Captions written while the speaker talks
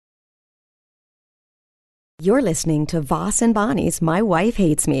You're listening to Voss and Bonnie's My Wife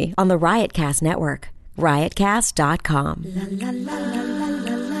Hates Me on the Riotcast Network. Riotcast.com.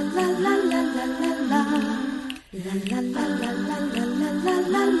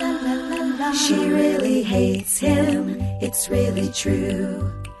 She really hates him, it's really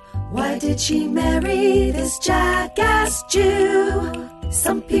true. Why did she marry this jackass Jew?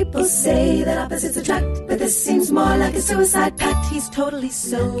 Some people say that opposites attract, but this seems more like a suicide pact. He's totally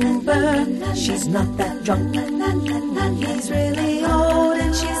sober, she's not that drunk. He's really old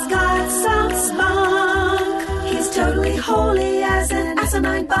and she's got some spunk. He's totally holy as an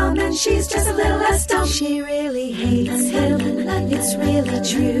asinine bomb, and she's just a little less dumb. She really hates him, it's really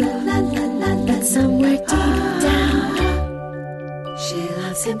true. But somewhere deep down, she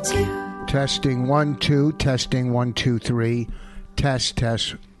loves him too. Testing 1 2, testing 1 2 3.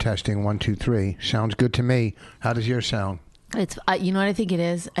 Testing 1 2 3. Sounds good to me. How does yours sound? It's you know what I think it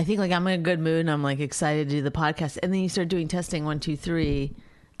is. I think like I'm in a good mood and I'm like excited to do the podcast, and then you start doing testing 1 2 3.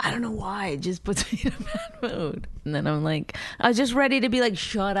 I don't know why, it just puts me in a bad mood, and then I'm like, I was just ready to be like,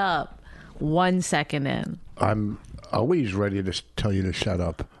 shut up. 1 second in. I'm always ready to tell you to shut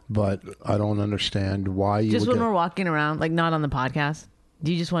up, but I don't understand why you. Just when we're walking around, like not on the podcast.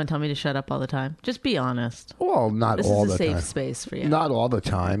 Do you just want to tell me to shut up all the time? Just be honest. Well, not all the time. This is a safe space for you. Not all the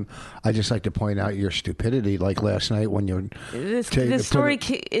time. I just like to point out your stupidity, like last night when you're... This story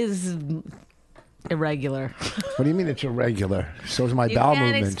is irregular. What do you mean it's irregular? So is my bowel movements.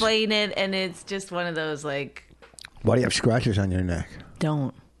 You can't explain it, and it's just one of those like... Why do you have scratches on your neck?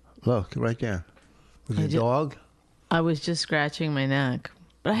 Don't. Look, right there. Was it a dog? I was just scratching my neck.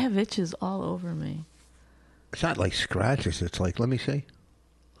 But I have itches all over me. It's not like scratches. It's like, let me see.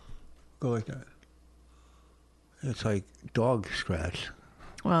 Go like that. It's like dog scratch.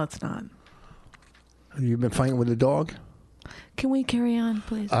 Well, it's not. Have you been fighting with a dog? Can we carry on,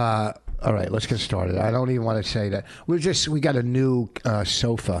 please? All right, let's get started. I don't even want to say that. We got a new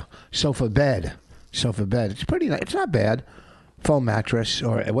sofa bed. It's pretty nice. It's not bad. Foam mattress,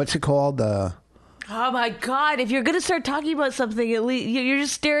 or what's it called? Oh my God! If you're gonna start talking about something, at least you're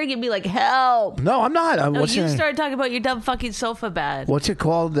just staring at me like help. No, I'm not. No, you start talking about your dumb fucking sofa bed. What's it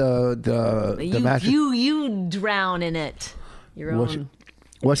called? The mattress. You drown in it. Your own.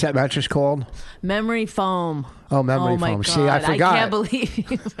 What's that mattress called? Memory foam. Oh, memory foam. God. See, I forgot. I can't believe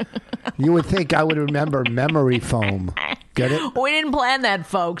you. You would think I would remember memory foam. Get it? We didn't plan that,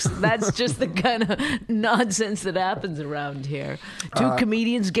 folks. That's just the kind of nonsense that happens around here. Two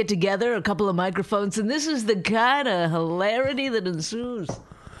comedians get together, a couple of microphones, and this is the kind of hilarity that ensues.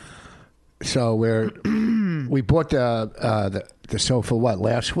 So we bought the sofa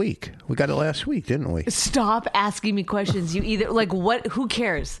last week? We got it last week, didn't we? Stop asking me questions. You either like what? Who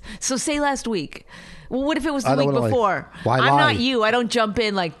cares? So say last week. Well, what if it was the week before? Why I'm lie? not you. I don't jump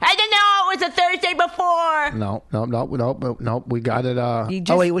in like I didn't know it was a Thursday before. No. We got it.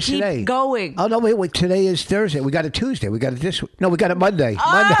 What's keep today? Going. Oh no, wait. Today is Thursday. We got it Tuesday. We got it this week. No, we got it Monday.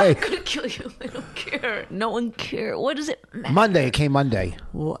 Monday. I'm gonna kill you. I don't care. No one cares. What does it matter? Monday. It came Monday.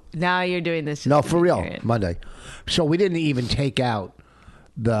 Now you're doing this. No, for real. Monday. So we didn't even take out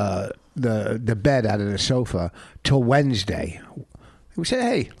the bed out of the sofa till Wednesday. We said,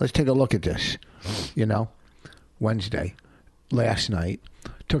 hey, let's take a look at this. Wednesday, last night,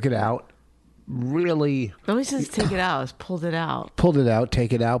 took it out. Really. Let me just take it out. Just pulled it out. Pulled it out.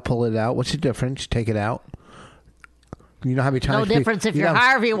 Take it out. Pull it out. What's the difference? Take it out. You know how many times? No difference if you're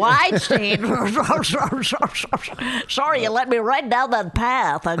Harvey Weinstein. Sorry, you let me right down that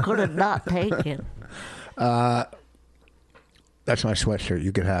path. I could have not taken. That's my sweatshirt.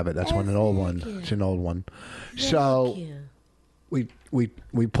 You could have it. That's an old one. It's an old one. So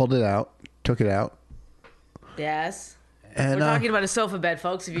we pulled it out, took it out. Yes. And, we're talking about a sofa bed,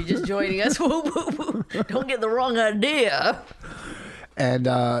 folks. If you're just joining us, don't get the wrong idea. And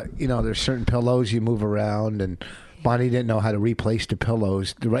there's certain pillows you move around, and Bonnie didn't know how to replace the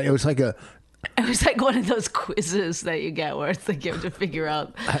pillows. It was like one of those quizzes that you get where it's like you have to figure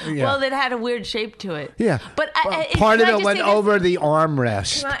out. Well, it had a weird shape to it. Yeah. But part of it went over the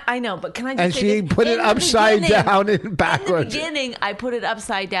armrest. I know, but can I just and say she this? put it upside down and backwards. In the beginning, I put it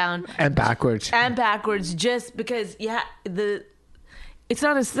upside down. And backwards. Just because, it's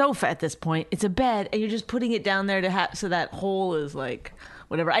not a sofa at this point. It's a bed, and you're just putting it down there to have so that hole is like...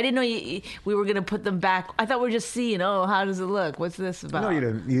 Whatever. I didn't know we were going to put them back. I thought we were just seeing, how does it look? What's this about? No, you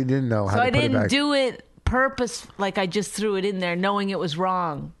didn't. You didn't know how to put it back. So I didn't do it purpose, like I just threw it in there knowing it was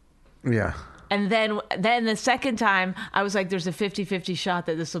wrong. Yeah. And then the second time, I was like, there's a 50-50 shot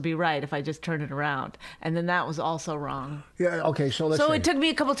that this will be right if I just turn it around. And then that was also wrong. Yeah, okay, so let's So it took me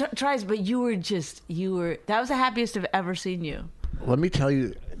a couple tries, but that was the happiest I've ever seen you. let me tell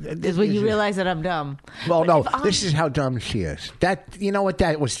you. Is when you realize that I'm dumb. Well, no, this is how dumb she is. That, you know what,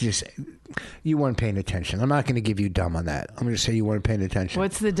 that was just, you weren't paying attention. I'm not going to give you dumb on that. I'm going to say you weren't paying attention.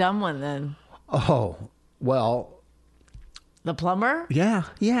 What's the dumb one then? Oh, well. The plumber? Yeah.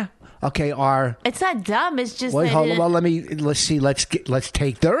 Okay, it's not dumb. It's just. Wait, hold on. Let's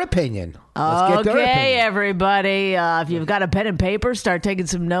take their opinion. Let's get their opinion. Okay, everybody. If you've got a pen and paper, start taking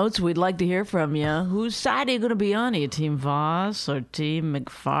some notes. We'd like to hear from you. Whose side are you going to be on? Are you Team Voss or Team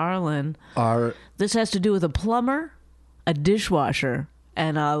McFarlane? This has to do with a plumber, a dishwasher,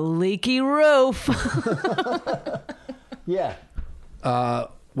 and a leaky roof. Yeah.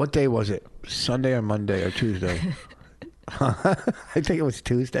 What day was it? Sunday or Monday or Tuesday? I think it was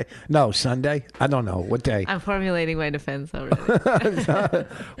Tuesday. No, Sunday. I don't know. What day? I'm formulating my defense already.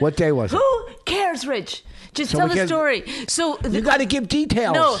 What day was it? Who cares, Rich? Just tell the story. So you got to give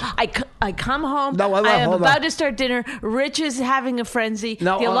details. No, I come home. No, I am about to start dinner. Rich is having a frenzy.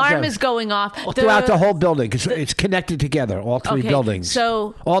 No, the alarm is going off. Throughout the whole building because it's connected together. All three buildings.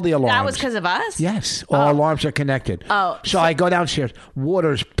 So all the alarms. That was because of us? Yes. All alarms are connected. Oh. So I go downstairs.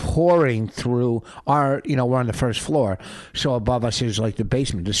 Water's pouring through our, we're on the first floor. So above us is like the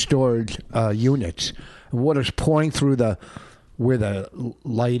basement, the storage units. Water's pouring through where the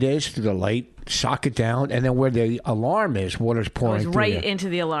light is, through the light socket down, and then where the alarm is, water's pouring through right there. Into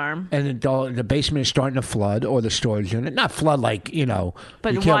the alarm. And the basement is starting to flood, or the storage unit. Not flood like, But you the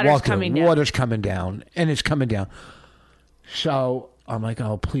can't water's walk coming through. down. Water's coming down, and it's coming down. So I'm like,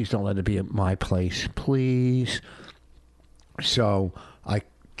 oh, please don't let it be at my place. Please. So I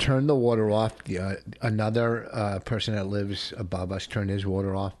turned the water off. Another person that lives above us turned his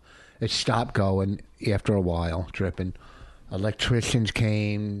water off. It stopped going after a while, dripping. Electricians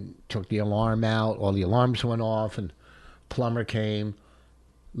came, took the alarm out. All the alarms went off, and plumber came,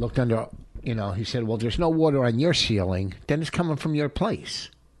 looked under. He said, "Well, there's no water on your ceiling. Then it's coming from your place."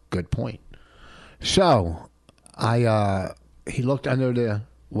 Good point. So, he looked under the,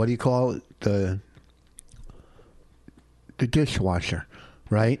 what do you call it, the dishwasher,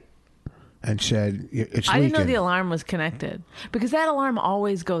 right? And said, it's leaking. I didn't know the alarm was connected because that alarm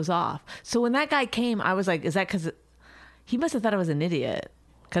always goes off. So when that guy came, I was like, is that because he must have thought I was an idiot?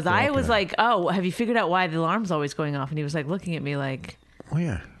 Because I was like, oh, have you figured out why the alarm's always going off? And he was like looking at me like, oh,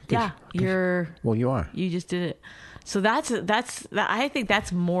 yeah. Yeah, well, you are. You just did it. So that's I think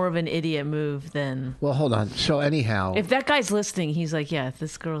that's more of an idiot move than. Well, hold on. So anyhow, if that guy's listening, he's like, yeah,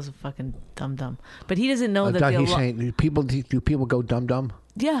 this girl's a fucking dum-dum. But he doesn't know that he's saying, do people go dum-dum?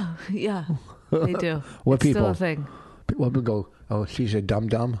 Yeah, they do. What it's people? Still a thing. What people go? Oh, she's a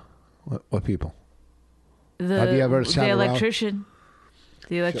dum-dum. What people? Have you ever sat the electrician?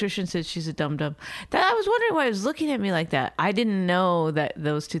 The electrician said she's a dum-dum. I was wondering why he was looking at me like that. I didn't know that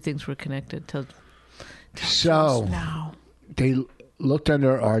those two things were connected till so now. They looked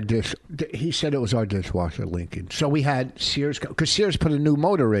under our dish. He said it was our dishwasher leaking. So we had Sears, because Sears put a new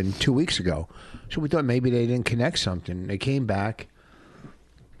motor in 2 weeks ago. So we thought maybe they didn't connect something. They came back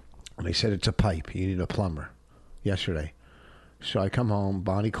and they said it's a pipe. You need a plumber yesterday. So I come home.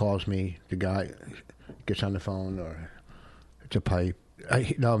 Bonnie calls me. The guy gets on the phone, or it's a pipe.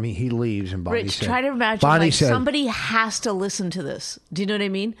 He leaves, and Bonnie Rich, said, try to imagine Bonnie said, somebody has to listen to this. Do you know what I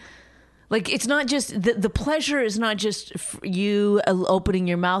mean? Like, it's not just the pleasure is not just you opening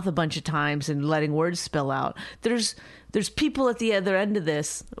your mouth a bunch of times and letting words spill out. There's people at the other end of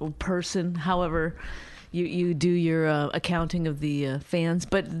this, person, however you do your accounting of the fans,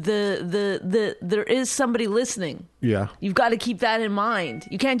 but there is somebody listening. Yeah, you've got to keep that in mind.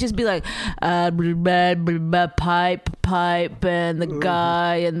 You can't just be like pipe and the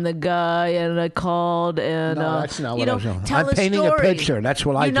guy and I called and no, that's not what I was doing. Tell I'm painting a picture. That's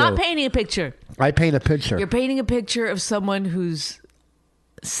what I do. You're not painting a picture. I paint a picture. You're painting a picture of someone who's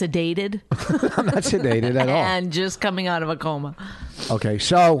sedated. I'm not sedated at all. And just coming out of a coma. Okay,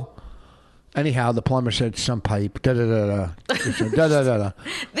 so anyhow, the plumber said some pipe. Da da da da. Da da da.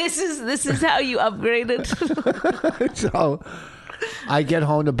 This is how you upgraded. So I get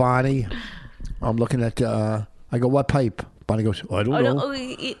home to Bonnie. I'm looking at the. I go, what pipe? Bonnie goes, I don't know. No,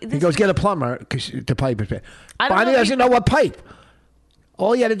 he goes, get a plumber because the pipe is bad. Bonnie doesn't know what pipe.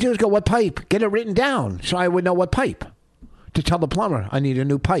 All you had to do is go, what pipe? Get it written down so I would know what pipe. To tell the plumber, I need a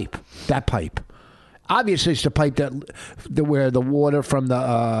new pipe. That pipe. Obviously, it's the pipe where the water from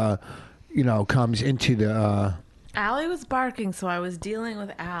the, comes into the. Allie was barking, so I was dealing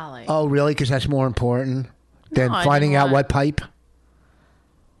with Allie. Oh, really? Because that's more important than finding out what pipe?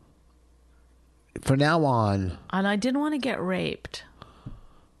 For now on. And I didn't want to get raped.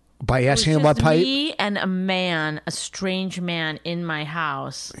 By asking him what pipe? Me and a strange man in my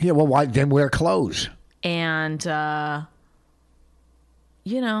house. Yeah, well, why then wear clothes? And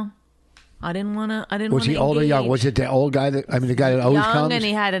I didn't want to. Was he old or young? Was it the old guy the guy that always young comes? And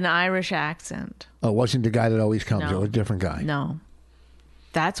he had an Irish accent. Oh, it wasn't the guy that always comes. No. It was a different guy. No.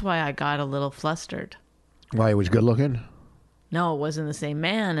 That's why I got a little flustered. Why, he was good looking? No, it wasn't the same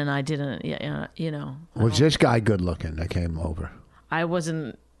man, and I didn't, Was this guy good looking that came over? I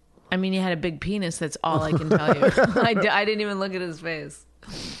wasn't. I mean, he had a big penis. That's all I can tell you. I didn't even look at his face.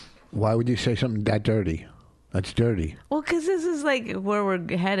 Why would you say something that dirty? That's dirty. Well, because this is like where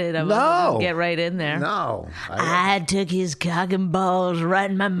we're headed. I'm No. gonna get right in there. No. I took his cock and balls right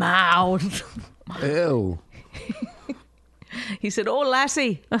in my mouth. Ew. He said, "Oh,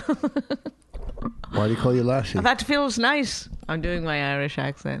 lassie." Why do you call you Lassie? That feels nice. I'm doing my Irish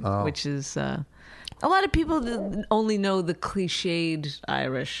accent, which is a lot of people only know the cliched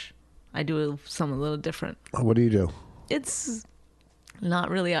Irish. I do something a little different. What do you do? It's not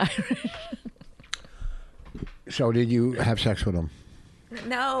really Irish. So did you have sex with him?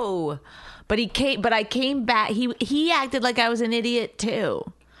 No, but I came back. He acted like I was an idiot too,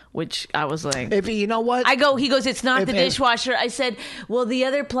 which I was like. If you know what? He goes, it's not the dishwasher. I said, well, the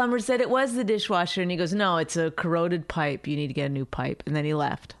other plumber said it was the dishwasher. And he goes, no, it's a corroded pipe. You need to get a new pipe. And then he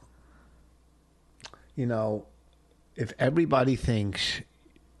left. If everybody thinks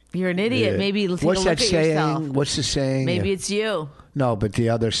you're an idiot, maybe take a look at yourself. What's the saying? Maybe it's you. No, but the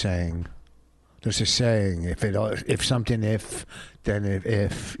other saying. There's a saying, then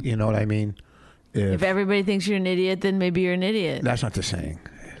if, you know what I mean? If everybody thinks you're an idiot, then maybe you're an idiot. That's not the saying.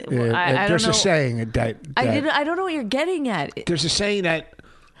 Well, I there's don't know. A saying that I don't know what you're getting at. There's a saying that.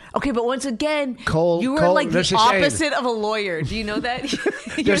 Okay, but once again, you were like the opposite of a lawyer. Do you know that?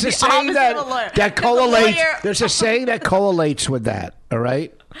 There's a saying that correlates. There's a saying that correlates with that. All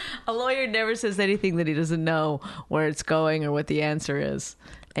right. A lawyer never says anything that he doesn't know where it's going or what the answer is.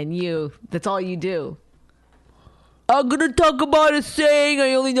 And that's all you do. I'm gonna talk about a saying.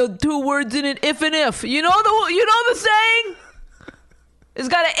 I only know 2 words in it: if and if. You know the saying. It's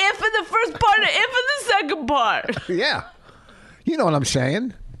got an if in the first part and an if in the second part. Yeah, you know what I'm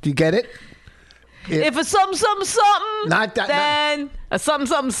saying. Do you get it? If a something, not that, then a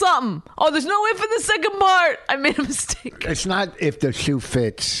something. Oh, there's no if in the second part. I made a mistake. It's not if the shoe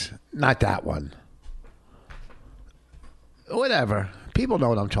fits. Not that one. Whatever. People know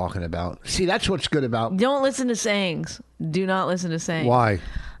what I'm talking about. See, that's what's good about. Don't listen to sayings. Do not listen to sayings. Why?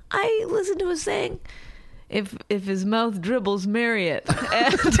 I listened to a saying. If his mouth dribbles, marry it.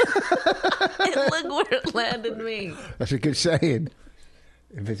 And look where it landed me. That's a good saying.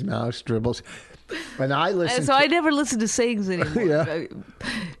 If his mouth dribbles. When I listen, I never listen to sayings anymore. Yeah.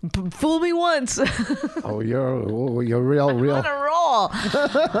 Fool me once. You're real. I'm on a roll.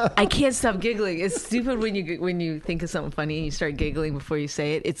 I can't stop giggling. It's stupid when you think of something funny and you start giggling before you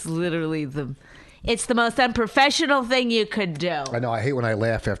say it. It's literally it's the most unprofessional thing you could do. I know. I hate when I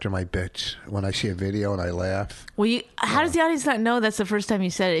laugh after my bits. When I see a video and I laugh. Well, how does the audience not know that's the first time you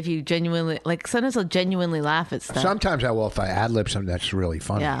said it? If you genuinely, sometimes I'll genuinely laugh at stuff. Sometimes I will if I ad-lib something that's really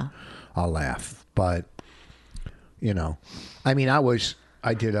funny. Yeah. I'll laugh. But, I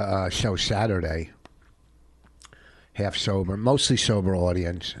did a show Saturday, half sober, mostly sober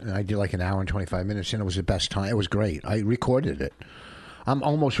audience. And I did like an hour and 25 minutes, and it was the best time. It was great. I recorded it. I'm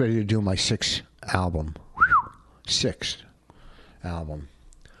almost ready to do my 6th album. 6th album.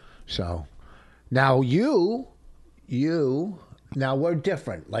 So, now now we're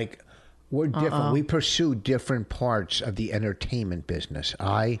different. We're different. We pursue different parts of the entertainment business.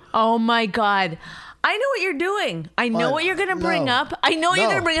 Oh my God. I know what you're doing. I know what you're going to bring up. I know what you're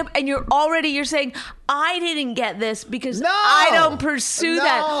going to bring up. And you're saying, I didn't get this because I don't pursue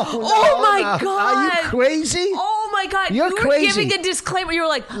that. Oh my God. Are you crazy? Oh my God. You're crazy. You were giving a disclaimer. You were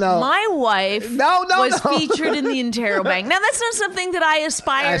like, my wife was featured in the Interrobang. Now, that's not something that I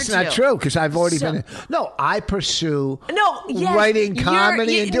aspire to. That's not true because I've already been. No, I pursue writing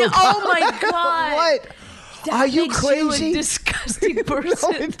comedy and doing comedy. Oh my God. What? Are you crazy? You a disgusting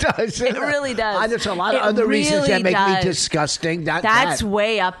person. No, it doesn't. It really does. There's a lot of other reasons that make me disgusting. That's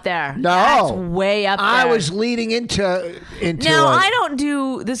way up there. No, that's way up there. I was leading into. Now I don't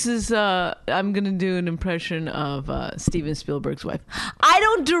do. This is. I'm going to do an impression of Steven Spielberg's wife. I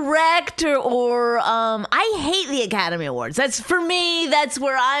don't direct or. I hate the Academy Awards. That's for me. That's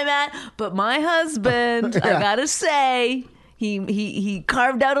where I'm at. But my husband, I gotta say, he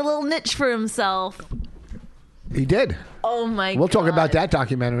carved out a little niche for himself. He did. Oh my God. We'll talk about that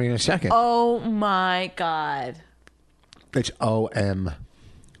documentary in a second. Oh my God. It's OM.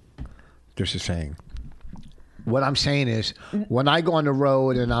 There's a saying. What I'm saying is, when I go on the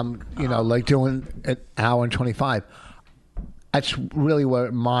road and I'm, doing an hour and 25, that's really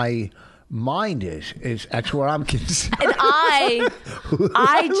where my Mind is that's where I'm concerned. And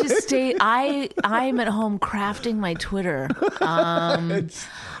I just stay. I'm at home crafting my Twitter.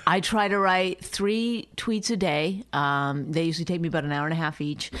 I try to write 3 tweets a day. They usually take me about an hour and a half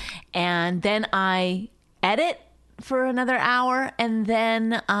each, and then I edit for another hour, and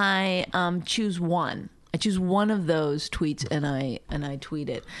then I choose one. I choose one of those tweets, and I tweet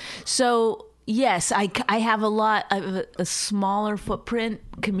it. So yes, I have a smaller footprint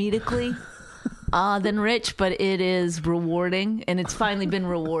comedically than Rich, but it is rewarding, and it's finally been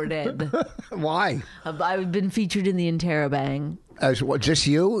rewarded. Why? I've been featured in the Interrobang. As what? Just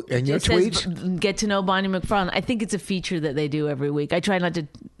you and your tweets? Get to know Bonnie McFarlane. I think it's a feature that they do every week. I try not to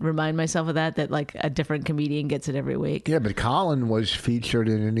remind myself of that like a different comedian gets it every week. Yeah, but Colin was featured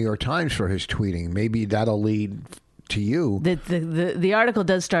in the New York Times for his tweeting. Maybe that'll lead to you. The article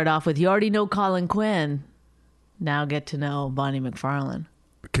does start off with, you already know Colin Quinn. Now get to know Bonnie McFarlane.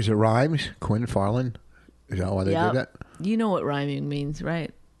 Because it rhymes? Quinn Farland? Is that why they did that? You know what rhyming means,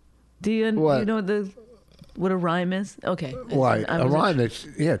 right? Do you know what a rhyme is? Okay. Why? A rhyme is,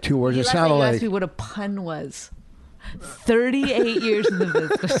 2 words that sound You like. asked me what a pun was. 38 years in the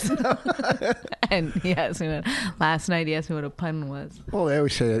business. And he asked me that. Last night he asked me what a pun was. Well, they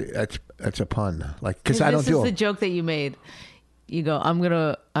always say that's a pun. Like, because I don't do it. This is the joke that you made. You go, I'm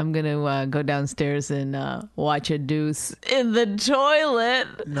gonna go downstairs and watch a deuce in the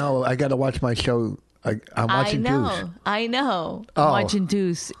toilet. No, I got to watch my show. I'm watching Deuce. I know. Oh. I'm watching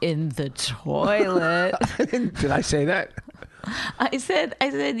Deuce in the toilet. Did I say that? I said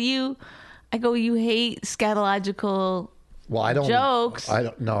you. I go, you hate scatological jokes. I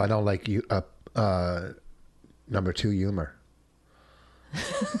don't like you. Number 2 humor.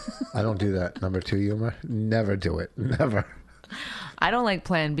 I don't do that. Number 2 humor. Never do it. Never. I don't like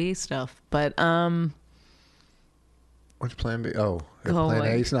Plan B stuff, but what's Plan B? Oh, if Plan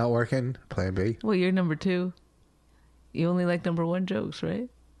A's not working, Plan B. Well, you're number 2. You only like number 1 jokes, right?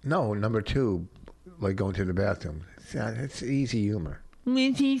 No, number 2, like going to the bathroom. It's easy humor.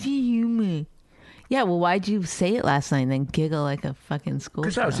 It's easy humor. Yeah, well, why'd you say it last night and then giggle like a fucking school?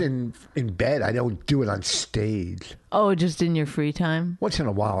 Because I was in bed. I don't do it on stage. Oh, just in your free time? Once in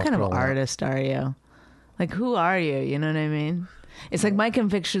a while. What kind of artist are you? Like, who are you? You know what I mean? It's like my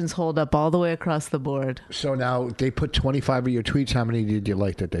convictions hold up all the way across the board. So now they put 25 of your tweets. How many did you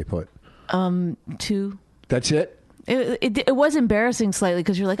like that they put? 2. That's it? It was embarrassing slightly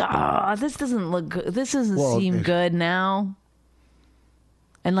because you're like, this doesn't look good. This doesn't seem good now.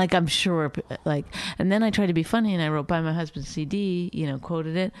 And like, I'm sure, like, and then I tried to be funny and I wrote "Buy My Husband's CD,"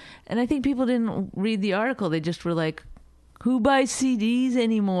 quoted it. And I think people didn't read the article. They just were like, who buys CDs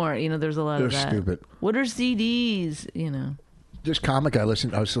anymore? There's a lot of that. They're stupid. What are CDs? This comic I was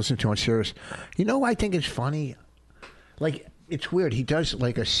listening to on Sirius. I think it's funny. Like, it's weird. He does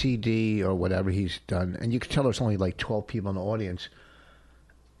like a CD or whatever he's done, and you can tell there's only like 12 people in the audience.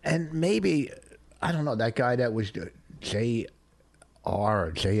 And maybe, I don't know, that guy that was JR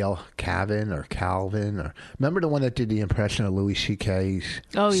or JL Calvin or Calvin, or remember the one that did the impression of Louis C.K.'s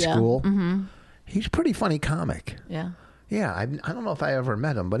School? Mm-hmm. He's a pretty funny comic. Yeah. Yeah, I don't know if I ever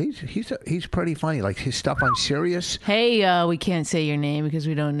met him, but he's pretty funny. Like his stuff on Sirius. Hey, we can't say your name because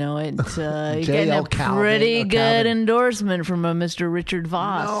we don't know it. You're getting a Calvin pretty good endorsement from a Mr. Richard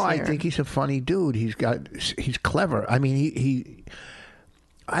Voss. No, I think he's a funny dude. He's clever. I mean, he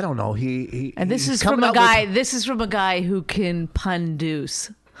I don't know. And this is from a guy. This is from a guy who can pun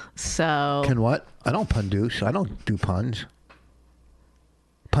deuce. So can what? I don't pun deuce. I don't do puns.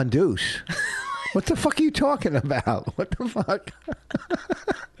 Pun deuce. What the fuck are you talking about? What the fuck?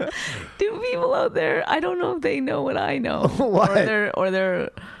 Do people out there, I don't know if they know what I know. What? Or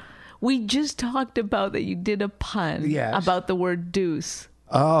they're we just talked about that you did a pun about the word deuce.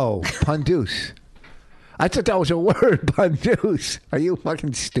 Oh, pun deuce. I thought that was a word, pun deuce. Are you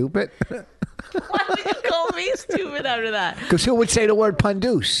fucking stupid? Why would you call me stupid after that? Because who would say the word pun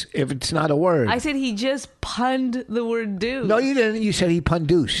deuce if it's not a word? I said he just punned the word deuce. No, you didn't. You said he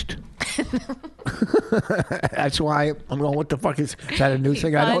punduced. That's why I'm going, what the fuck is that a new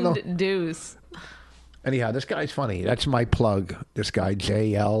thing? I don't know. Deuce. Anyhow, this guy's funny. That's my plug. This guy,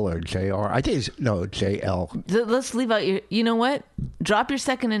 JL or JR. I think JL. Let's leave out you know what? Drop your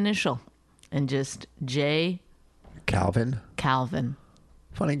second initial and just J. Calvin.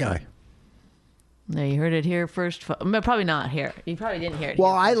 Funny guy. No, you heard it here first. Probably not here. You probably didn't hear it.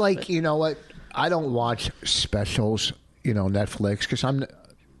 Well, I like, you know what? I don't watch specials, Netflix, because I'm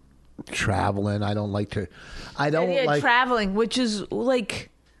traveling. I don't like to. I don't like traveling, which is like,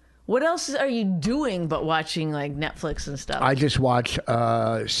 what else are you doing but watching like Netflix and stuff? I just watched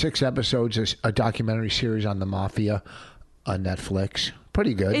 6 episodes of a documentary series on the mafia on Netflix.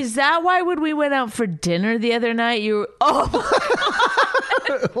 Pretty good. Is that why when we went out for dinner the other night, you were, oh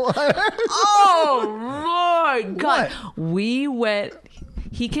my God. What?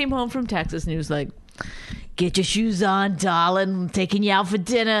 He came home from Texas and he was like, get your shoes on, darling. I'm taking you out for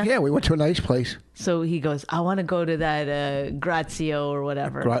dinner. Yeah, we went to a nice place. So he goes, I want to go to that Grazio or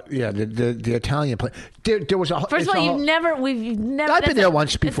whatever. The Italian place. There was a. First of all, we've never. I've been there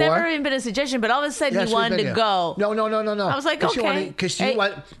once before. It's never even been a suggestion, but all of a sudden you wanted to go. No. I was like, okay. Because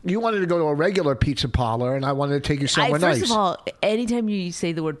you wanted to go to a regular pizza parlor, and I wanted to take you somewhere nice. First of all, anytime you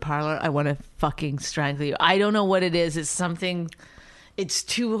say the word parlor, I want to fucking strangle you. I don't know what it is. It's something. It's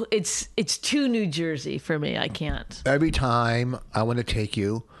too New Jersey for me. I can't. Every time I want to take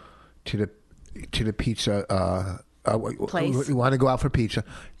you to the pizza place. You want to go out for pizza.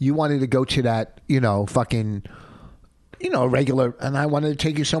 You wanted to go to that, fucking, regular, and I wanted to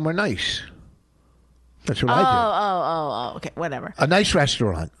take you somewhere nice. That's what I did. Oh, okay, whatever. A nice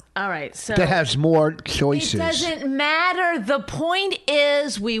restaurant. All right, so that has more choices. It doesn't matter. The point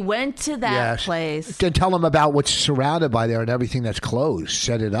is, we went to that place. Then tell them about what's surrounded by there and everything that's closed.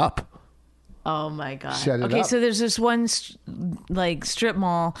 Set it up. Oh my God. Set it okay, up. so there's this one strip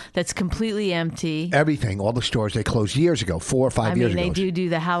mall that's completely empty. Everything, all the stores, they closed years ago, 4 or 5 years ago. They do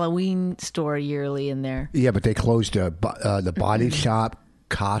the Halloween store yearly in there. Yeah, but they closed the body shop,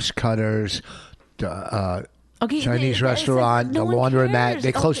 cost cutters, the Chinese restaurant, the laundromat.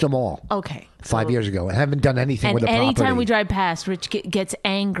 They closed them all. Okay. 5 years ago. I haven't done anything with the property. Anytime we drive past, Rich gets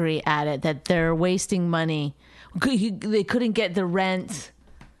angry at it that they're wasting money. They couldn't get the rent.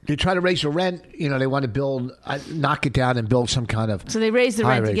 They try to raise the rent. They want to build, knock it down and build some kind of. So they raised the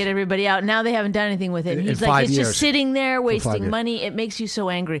rent to get everybody out. Now they haven't done anything with it. And he's like, it's just sitting there wasting money. It makes you so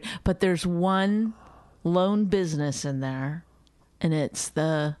angry. But there's one lone business in there, and it's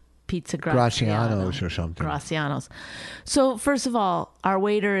the Pizza Graziano's or something. Graziano's. So first of all, our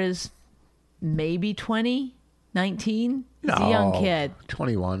waiter is maybe 20, 19. He's a young kid.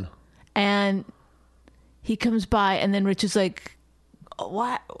 21. And he comes by, and then Rich is like,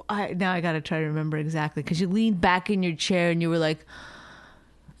 what? Now I got to try to remember exactly, because you leaned back in your chair and you were like,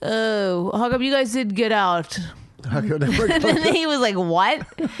 oh, how come you guys didn't get out? And then he was like, what?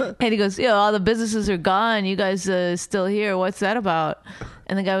 And he goes, all the businesses are gone. You guys still here. What's that about?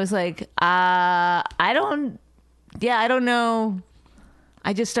 And the guy was like, I don't know.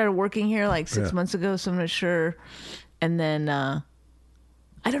 I just started working here like 6 months ago, so I'm not sure. And then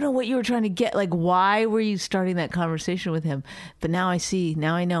I don't know what you were trying to get. Like, why were you starting that conversation with him? But now I see.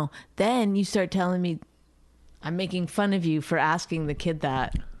 Now I know. Then you start telling me I'm making fun of you for asking the kid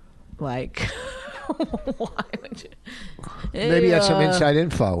that. Like, why would you? Maybe that's some inside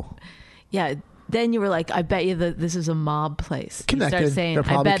info. Yeah. Then you were like, I bet you that this is a mob place. Connected. You start saying,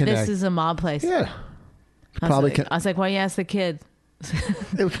 I bet this is a mob place. Yeah. I was like, why you ask the kid?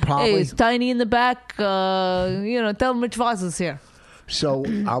 It was probably. Hey, it's tiny in the back. Tell him Rich Voss is here. So,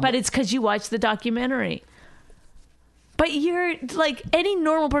 but it's because you watched the documentary. But you're like, any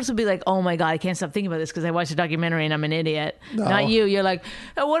normal person would be like, oh my God, I can't stop thinking about this because I watched a documentary and I'm an idiot. No. Not you. You're like,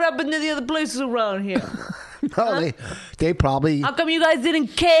 hey, what happened to the other places around here? No, they probably. How come you guys didn't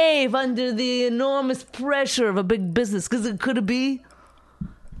cave under the enormous pressure of a big business? Because it could be.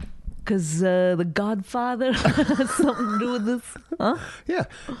 Because the Godfather has something to do with this, huh? Yeah,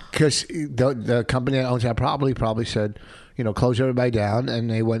 because the company that owns that probably said, close everybody down, and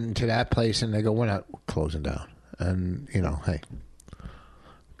they went into that place and they go, we're not closing down, and hey,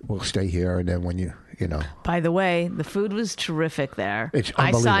 we'll stay here, and then when you. By the way, the food was terrific there. It's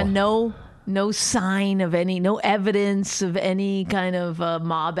unbelievable. I saw no sign of no evidence of any kind of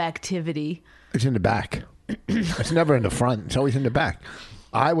mob activity. It's in the back. It's never in the front. It's always in the back.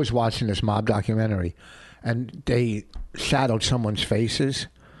 I was watching this mob documentary, and they shadowed someone's faces.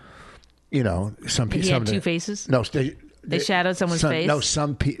 Some people. He had two faces. No, they shadowed someone's face. No,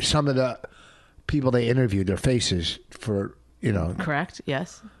 some of the people they interviewed, their faces for Correct.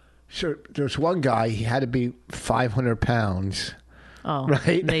 Yes. So there's one guy. He had to be 500 pounds. Oh,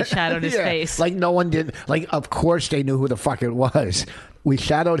 right. They shadowed his face. Like no one did. Like of course they knew who the fuck it was. We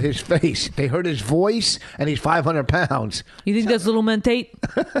shadowed his face. They heard his voice, and he's 500 pounds. You think that's Little Man Tate?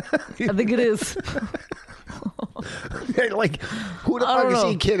 I think it is. Like, who the fuck is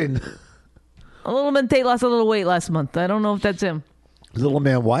he kidding? Little Man Tate lost a little weight last month. I don't know if that's him. Little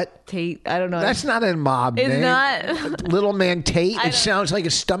Man what? Tate. I don't know. That's not a mob name. It's not. Little Man Tate? It sounds like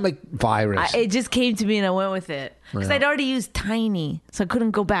a stomach virus. It just came to me, and I went with it. Because I'd already used tiny, so I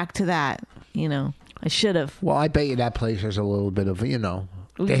couldn't go back to that, I should have. Well, I bet you that place has a little bit of, they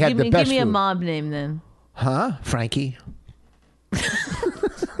had the best Give me a food. mob name then. Huh? Frankie?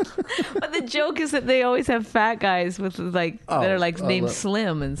 But the joke is that they always have fat guys with like that are like named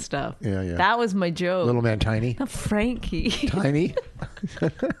Slim and stuff. Yeah. That was my joke. Little man Tiny. Not Frankie. Tiny. You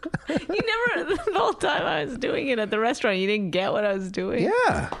never, the whole time I was doing it at the restaurant, you didn't get what I was doing?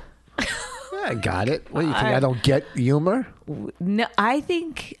 Yeah. I got it. What do you think? I don't get humor? No, I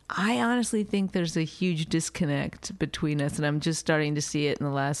honestly think there's a huge disconnect between us, and I'm just starting to see it in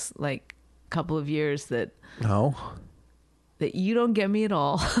the last like couple of years that you don't get me at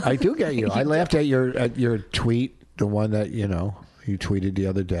all. I do get you. I laughed at your tweet, the one that you tweeted the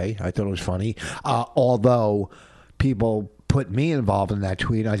other day. I thought it was funny. Although people put me involved in that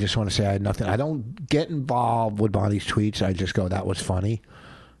tweet, I just want to say I had nothing. I don't get involved with Bonnie's tweets. I just go, that was funny.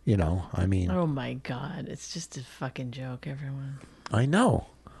 I mean. Oh my God, it's just a fucking joke, everyone. I know.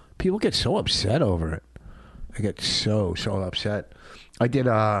 People get so upset over it. I get so upset. I did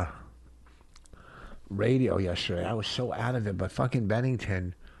radio yesterday. I was so out of it, but fucking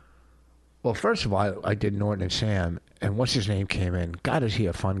Bennington. Well, first of all, I did Norton and Sam, and what's his name came in. God, is he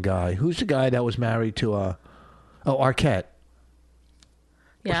a fun guy? Who's the guy that was married to Arquette?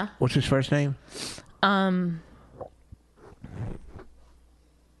 Yeah. What's his first name?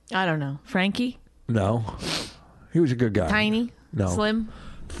 I don't know. Frankie? No. He was a good guy. Tiny? No. Slim?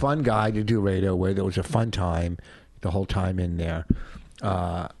 Fun guy to do radio with. It was a fun time the whole time in there.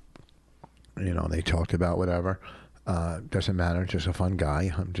 They talked about whatever. Doesn't matter. Just a fun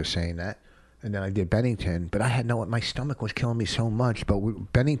guy. I'm just saying that. And then I did Bennington, but I had my stomach was killing me so much.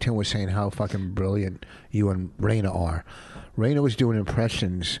 But Bennington was saying how fucking brilliant you and Raina are. Raina was doing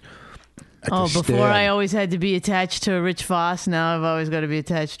impressions. Before I always had to be attached to a Rich Voss. Now I've always got to be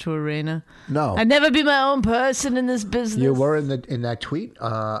attached to a Raina. No. I'd never be my own person in this business. You were in that tweet?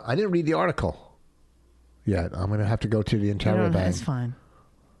 I didn't read the article yet. I'm going to have to go to the interrobang. That's fine.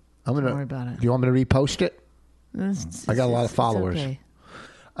 Don't worry about it. Do you want me to repost it? I got a lot of followers. Okay.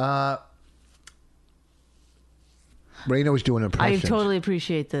 Raina was doing impressions. I totally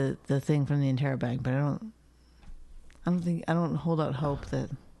appreciate the thing from the interrobang, but I don't hold out hope that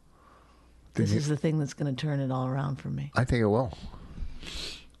this is the thing that's going to turn it all around for me. I think it will.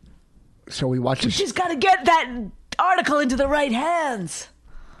 So we watched. She's got to get that article into the right hands.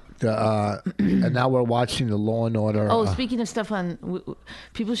 And now we're watching the Law and Order. Speaking of stuff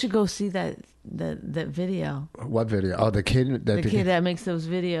people should go see that video. What video? Oh, the kid. The kid that makes those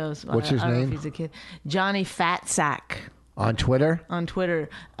videos. What's his name? I don't know if he's a kid. Johnny Fatsack. On Twitter? On Twitter,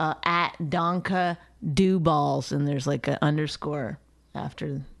 at Donka Do Balls, and there's like an underscore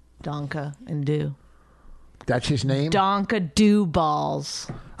after Donka and Do. That's his name? Donka Do Balls.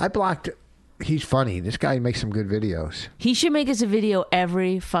 I blocked. He's funny. This guy makes some good videos. He should make us a video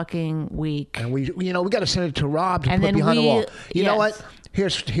every fucking week. And we got to send it to Rob to put behind the wall. You know what?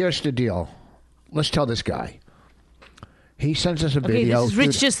 Here's the deal. Let's tell this guy. He sends us a video. This is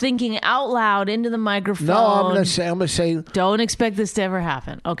Rich just thinking out loud into the microphone. No, I'm gonna say. Don't expect this to ever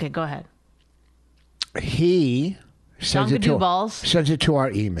happen. Okay, go ahead. He sends it to our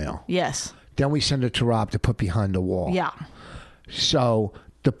email. Yes. Then we send it to Rob to put behind the wall. Yeah. So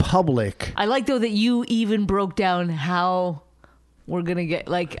the public. I like though that you even broke down how we're gonna get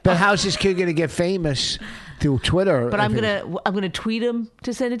like. But how's this kid gonna get famous through Twitter? But I'm gonna tweet him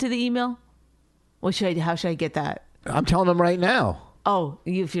to send it to the email. How should I get that? I'm telling him right now. Oh,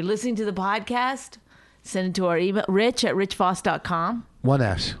 if you're listening to the podcast, send it to our email, rich@richvoss.com.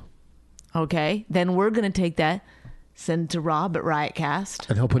 1S. Okay. Then we're going to take that, send it to Rob at Riotcast.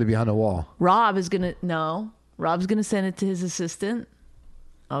 And he'll put it behind the wall. Rob's going to send it to his assistant.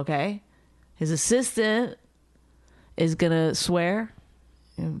 Okay. His assistant is going to swear.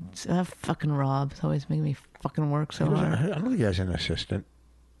 Fucking Rob. It's always making me fucking work so hard. I don't think he has an assistant.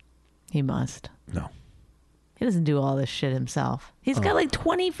 He must. No. He doesn't do all this shit himself. He's got like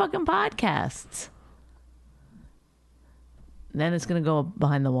 20 fucking podcasts. Then it's going to go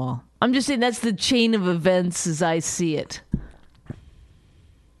behind the wall. I'm just saying that's the chain of events as I see it.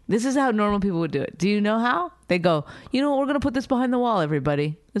 This is how normal people would do it. Do you know how? They go, you know what? We're going to put this behind the wall,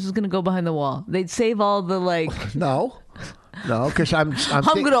 everybody. This is going to go behind the wall. They'd save all the like... No, because I'm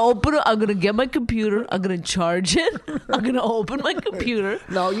going to open it. I'm going to get my computer. I'm going to charge it. I'm going to open my computer.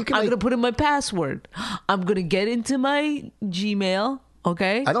 No, you can. I'm going to put in my password. I'm going to get into my Gmail.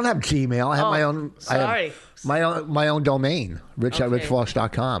 Okay. I don't have Gmail. I have my own. Sorry. I have my own domain.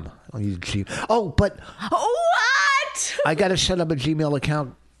 Rich@richvoss.com. I'll use Gmail. Oh, but what? I got to set up a Gmail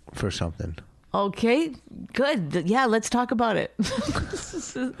account for something. Okay, good. Yeah, let's talk about it.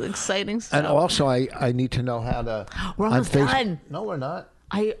 This is exciting stuff. And also, I need to know how to. We're almost done. No, we're not.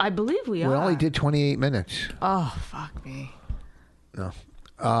 I believe we are. We only did 28 minutes. Oh, fuck me. No.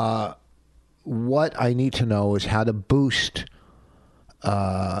 What I need to know is how to boost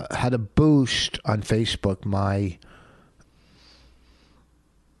how to boost on Facebook my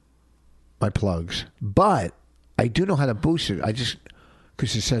plugs, but I do know how to boost it. I just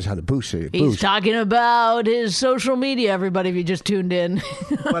because it says how to boost it. He's talking about his social media. Everybody, if you just tuned in,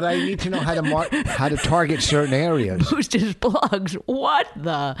 but I need to know how to target certain areas. Boost his plugs. What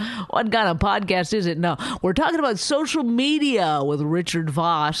kind of podcast is it? No, we're talking about social media with Richard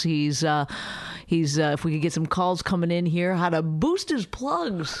Voss. He's if we could get some calls coming in here, how to boost his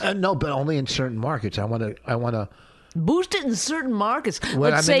plugs. No, but only in certain markets. I want to boost it in certain markets. When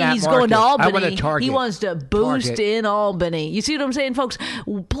Let's I'm in say that he's market, going to I Albany. wanna target. He wants to boost Target. in Albany. You see what I'm saying, folks?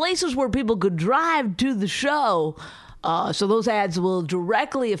 Places where people could drive to the show. So those ads will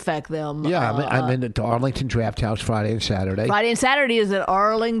directly affect them. Yeah, I'm in the Arlington Draft House Friday and Saturday. Friday and Saturday is at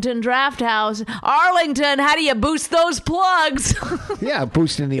Arlington Draft House. Arlington, how do you boost those plugs? Yeah,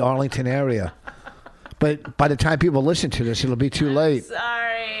 boosting the Arlington area. But by the time people listen to this, it'll be too late.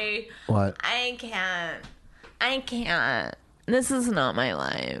 Sorry. What? I can't. This is not my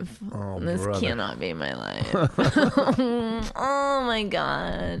life. Oh, this brother. cannot be my life. Oh my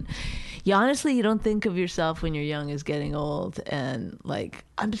God. You honestly, you don't think of yourself when you're young as getting old and like,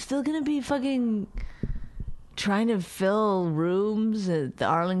 I'm still going to be fucking trying to fill rooms at the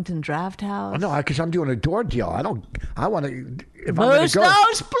Arlington Draft House. No, because I'm doing a door deal. I want to. If Boost I'm gonna go,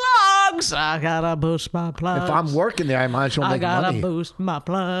 those plugs. I gotta boost my plugs. if I'm working there, I might as well I make gotta money. boost my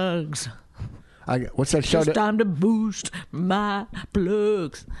plugs. What's that show? It's time to boost my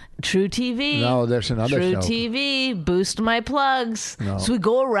plugs. True TV. No, there's another True show. TV. Boost my plugs. No. So we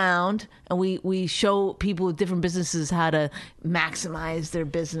go around and we show people with different businesses how to maximize their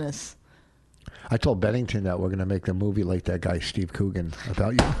business. I told Bennington that we're going to make the movie like that guy Steve Coogan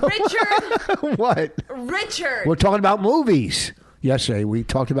about you. Richard. What? Richard. We're talking about movies. Yesterday we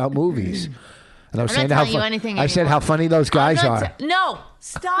talked about movies, and I was I'm saying not how telling you anything I said anymore. how funny those guys are. No,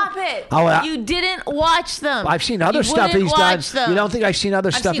 stop it. Oh, you didn't watch them. I've seen other You stuff wouldn't he's done. watch them. You don't think I've seen other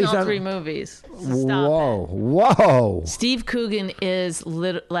I've stuff seen he's all done? 3 movies. So Whoa, stop it. whoa! Steve Coogan is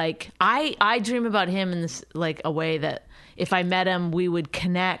like I dream about him in this like a way that if I met him we would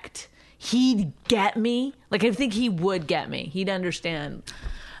connect. He'd get me. Like I think he would get me. He'd understand.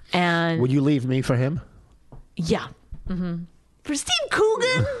 And Would you leave me for him? yeah, for Steve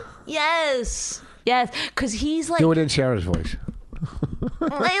Coogan, yes, because he's like Do it in Sarah's voice.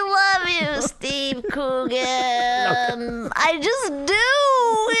 I love you, Steve Coogan. I just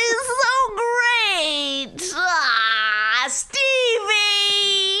do. He's so great.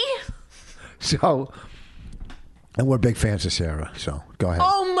 Stevie. So, and we're big fans of Sarah. So go ahead.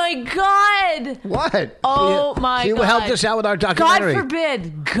 Oh my God. What? Oh my She God. helped us out with our documentary.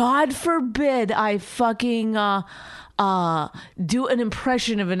 God forbid I fucking do an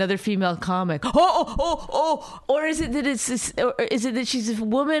impression of another female comic. Or is it that she's a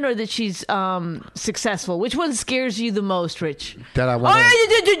woman or that she's successful? Which one scares you the most, Rich? That I want.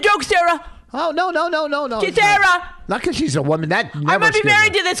 you did joke, Sarah. Oh no! It's Sarah. Not because she's a woman. That never I might be scared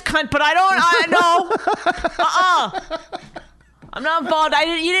married me. to this cunt, but I know. I'm not involved. You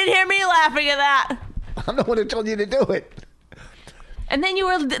didn't hear me laughing at that. I'm the one who told you to do it. And then you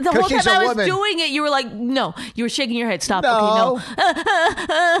were the whole she's time a I was woman. doing it. You were like, no. You were shaking your head. Stop. No. Okay,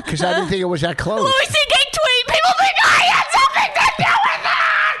 no. Because I didn't think it was that close. Louis C.K. tweet. People think I had something to do with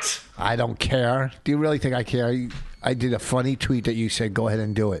that. I don't care. Do you really think I care? I did a funny tweet that you said, "Go ahead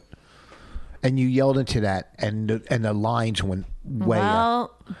and do it," and you yelled into that, and the lines went way up.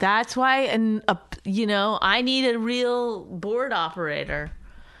 Well, that's why, and I need a real board operator.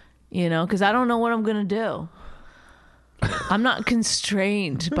 Because I don't know what I'm gonna do. I'm not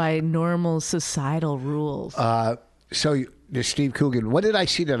constrained by normal societal rules. So the Steve Coogan. What did I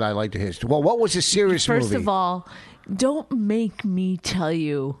see that I liked his? Well, what was a serious First movie? of all, don't make me tell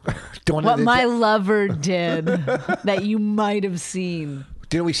you Don't what it- my lover did that you might have seen.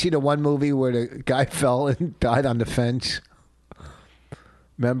 Didn't we see the one movie where the guy fell and died on the fence?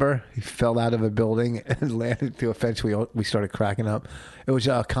 Remember? He fell out of a building and landed through a fence. We started cracking up. It was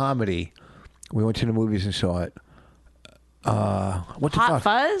a comedy. We went to the movies and saw it. What the Hot fuck?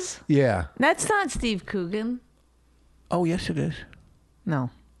 Fuzz? Yeah. That's not Steve Coogan. Oh, yes, it is. No.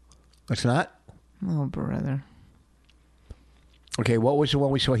 It's not? Oh, brother. Okay, what was the one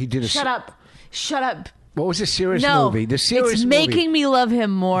we saw? He did a... Shut up. Shut up. What was the serious No. movie? The serious it's movie. making me love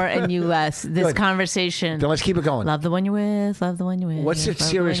him more and you less. This Good. conversation. Then let's keep it going. Love the one you're with. Love the one you're with. What's the love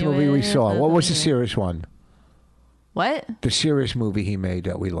serious one you're movie we with, saw? love What the was one the you're serious one? with. What? The serious movie he made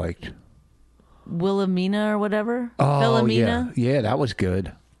that we liked. Wilhelmina or whatever? Oh, Philomena? yeah. Yeah, that was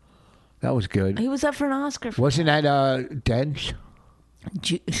good. That was good. He was up for an Oscar. For Wasn't that dense?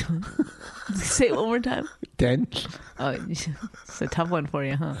 Say it one more time. Dench. Oh, it's a tough one for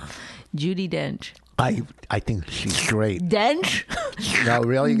you, huh? Judi Dench. I think she's great. Dench? No,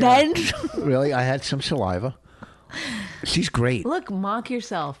 really? Dench? Really? I had some saliva. She's great. Look, mock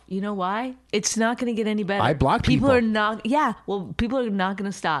yourself. You know why? It's not going to get any better. I block people. People are not. Yeah. Well, people are not going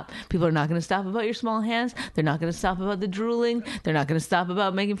to stop. People are not going to stop about your small hands. They're not going to stop about the drooling. They're not going to stop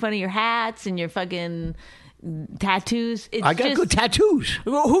about making fun of your hats and your fucking tattoos. I got good tattoos.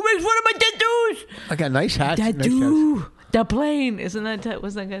 Well, who makes fun of my tattoos? I got nice hats. Tattoo. Nice hats. The plane. Isn't that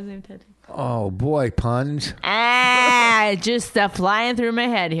what's that guy's name? Tattoo. Oh boy, puns. Just flying through my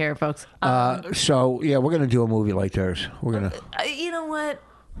head here, folks. So yeah, we're gonna do a movie like theirs. We're gonna. You know what?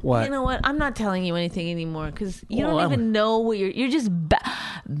 What? You know what? I'm not telling you anything anymore because you Well, don't even know what you're just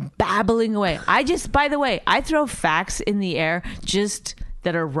babbling away. By the way, I throw facts in the air just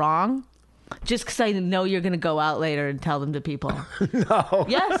that are wrong. Just because I know you're going to go out later and tell them to people. No.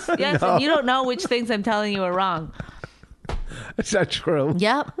 Yes. No. And you don't know which things I'm telling you are wrong. That's not true.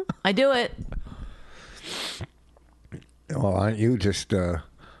 Yep, I do it. Well, aren't you just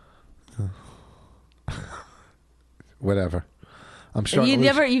whatever? I'm starting.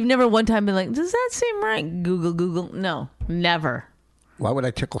 You've never one time been like, does that seem right? Google. No, never. Why would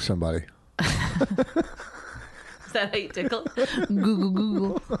I tickle somebody? Is that how you tickle?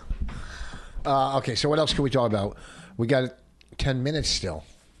 Google. Okay, so what else can we talk about? We got 10 minutes still.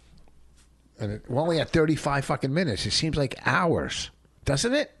 And we're only at 35 fucking minutes. It seems like hours,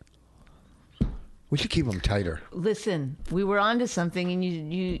 doesn't it? We should keep them tighter. Listen, we were onto something, and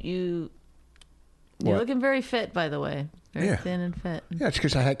you're What? looking very fit, by the way. Very thin and fit. Yeah, it's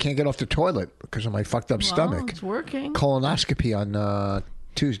because I can't get off the toilet because of my fucked up stomach. It's working. Colonoscopy on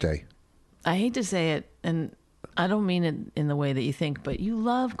Tuesday. I hate to say it, and I don't mean it in the way that you think, but you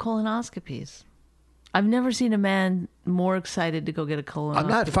love colonoscopies. I've never seen a man more excited to go get a colonoscopy. I'm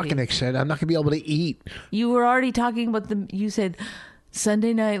not fucking excited. I'm not going to be able to eat. You were already talking about you said,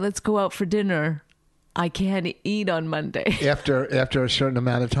 Sunday night, let's go out for dinner. I can't eat on Monday. After a certain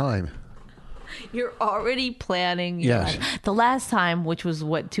amount of time. You're already planning. Yes. The last time, which was,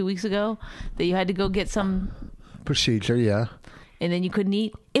 2 weeks ago, that you had to go get some... Procedure, yeah. And then you couldn't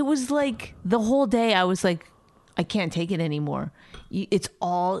eat. It was like the whole day I was like, I can't take it anymore. It's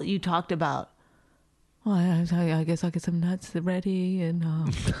all you talked about. Well, I guess I'll get some nuts ready and...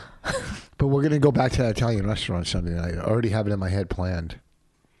 But we're going to go back to that Italian restaurant Sunday night. I already have it in my head planned.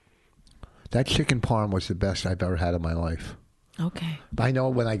 That chicken parm was the best I've ever had in my life. Okay. But I know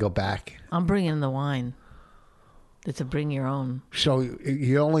when I go back. I'm bringing the wine. It's a bring your own. So you're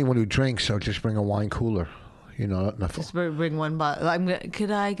the only one who drinks, so just bring a wine cooler. You know, just bring one bottle. Could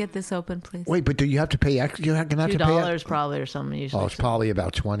I get this open, please? Wait, but do you have to pay extra? You're going to have to pay $2 probably or something. Usually. Oh, it's probably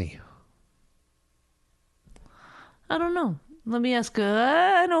about 20. I don't know. Let me ask.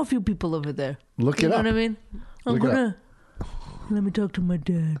 I know a few people over there. Look it up. You know up. what I mean? Let me talk to my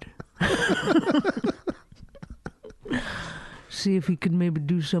dad. See if he could maybe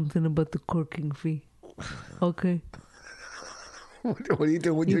do something about the corking fee. Okay. What are you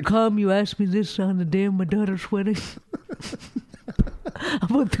doing? You come, you ask me this on the day of my daughter's wedding.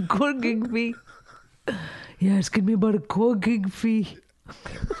 About the corking fee. You're asking me about a corking fee.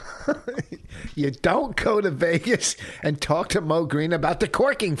 You don't go to Vegas and talk to Mo Green about the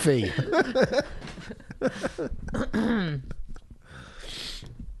corking fee.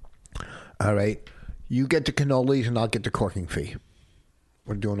 All right. You get the cannolis and I'll get the corking fee.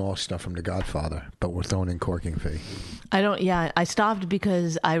 We're doing all stuff from The Godfather, but we're throwing in corking fee. I stopped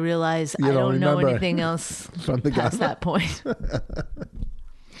because I realized You I don't know remember anything else from The past Godfather? that point.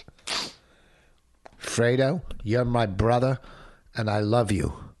 Fredo, you're my brother, and I love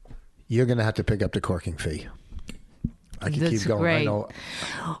you. You're going to have to pick up the corking fee. I can That's keep going. great. I know.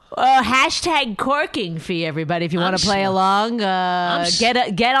 Hashtag corking fee, everybody. If you want to play along,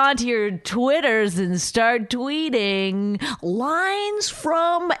 get onto your Twitters and start tweeting lines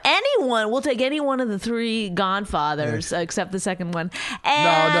from anyone. We'll take any one of the three Godfathers, except the second one.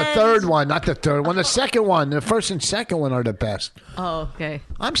 And... No, the third one, not the third one. The second one. The first and second one are the best. Oh, okay.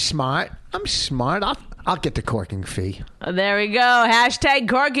 I'm smart. I'll get the corking fee. There we go. Hashtag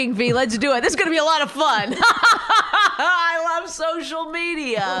corking fee. Let's do it. This is going to be a lot of fun. I love social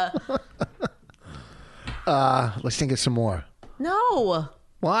media. Let's think of some more. No.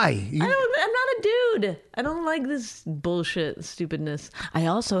 Why? I'm not a dude. I don't like this bullshit stupidness. I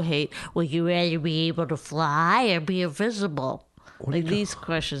also hate, would you rather be able to fly or be invisible? Like, these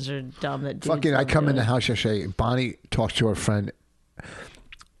questions are dumb that dudes Fucking, I don't come do in the it. house yesterday. Bonnie talks to her friend,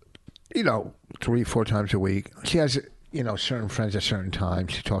 3-4 times a week. She has, certain friends at certain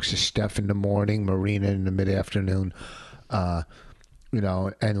times. She talks to Steph in the morning, Marina in the mid-afternoon.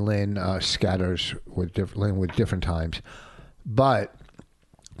 and Lynn scatters with different times. But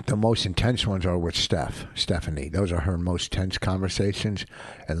the most intense ones are with Stephanie. Those are her most tense conversations.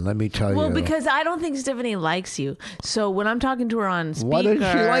 And let me tell you. Well, because I don't think Stephanie likes you. So when I'm talking to her on speaker. Why doesn't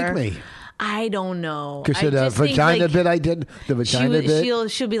she like me? I don't know. Because of the vagina bit I did? The vagina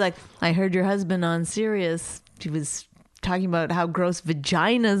bit? She'll be like, I heard your husband on Sirius. She was talking about how gross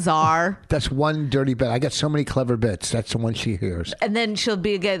vaginas are. That's one dirty bit. I got so many clever bits. That's the one she hears. And then she'll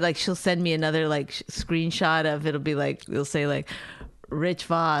be again, like, she'll send me another like screenshot of it'll be like, it'll say like Rich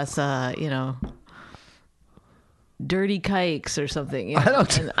Voss, dirty kikes or something.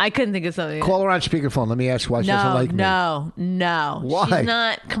 I couldn't think of something. Call her on speakerphone. Let me ask why she doesn't like me. No. Why? She's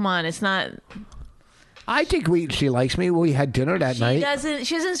not. Come on, it's not. I think she likes me. We had dinner that night.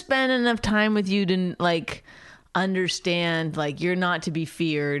 She doesn't spend enough time with you to like understand. Like, you're not to be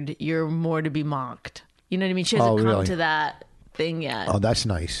feared. You're more to be mocked. You know what I mean? She hasn't come to that thing yet. Oh, that's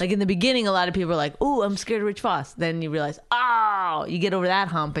nice. Like in the beginning, a lot of people are like, "Oh, I'm scared of Rich Voss." Then you realize, oh, you get over that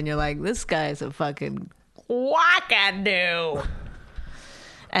hump, and you're like, "This guy's a fucking wackadoo."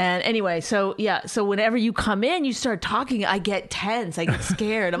 And anyway, so whenever you come in, you start talking, I get tense, I get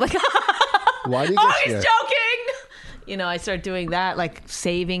scared. I'm like, why do you get scared? He's joking. I start doing that, like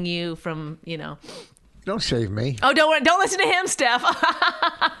saving you from, Don't save me. Oh, don't listen to him, Steph.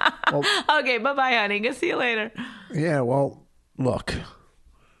 Well, okay, bye-bye, honey. Go see you later. Yeah, well, look.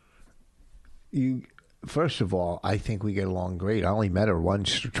 First of all, I think we get along great. I only met her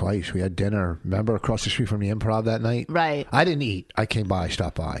once or twice. We had dinner. Remember, across the street from the Improv that night? Right. I didn't eat. I came by. I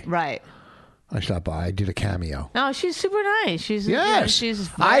stopped by. Right. I stopped by. I did a cameo. No, she's super nice. She's she's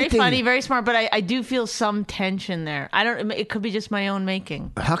very funny, very smart. But I do feel some tension there. It could be just my own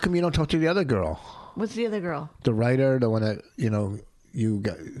making. How come you don't talk to the other girl? What's the other girl? The writer, the one that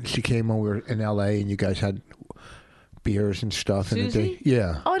she came when we were in L.A. and you guys had beers and stuff. Susie?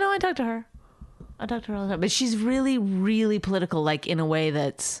 Yeah. Oh no, I talked to her. I talk to her all the time. But she's really, really political, like in a way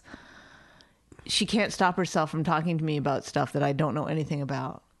that's... She can't stop herself from talking to me about stuff that I don't know anything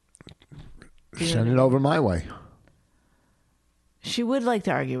about. Send it over my way. She would like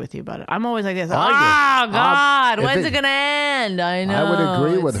to argue with you about it. I'm always like this. Argue. Oh, God. When's it going to end? I know. I would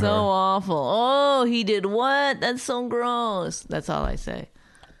agree with her. So awful. Oh, he did what? That's so gross. That's all I say.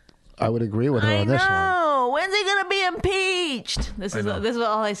 I would agree with her on this one. When's he going to be impeached? This is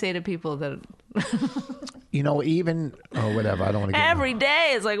all I say to people that... even whatever. I don't want to get every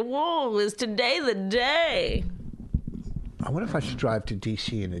day. It's like, whoa, is today the day? I wonder if I should drive to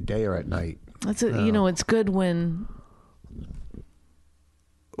DC in the day or at night. That's it's good when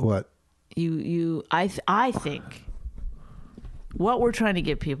what I think what we're trying to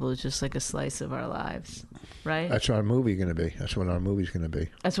get people is just like a slice of our lives, right? That's our movie going to be. That's what our movie's going to be.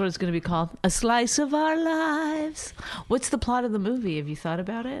 That's what it's going to be called, A Slice of Our Lives. What's the plot of the movie? Have you thought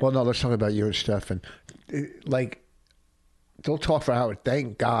about it? Well, no, let's talk about you and Steph. And they'll talk for hours.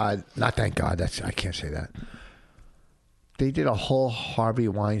 Thank God. Not thank God. I can't say that. They did a whole Harvey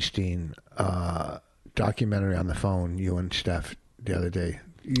Weinstein documentary on the phone, you and Steph, the other day.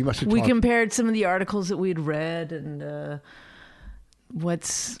 You must have We compared some of the articles that we'd read and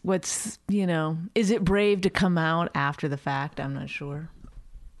what's is it brave to come out after the fact? I'm not sure.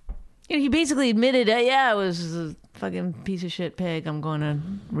 He basically admitted, I was a fucking piece of shit pig. I'm going to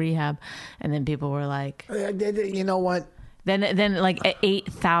rehab. And then people were like... You know what? Then like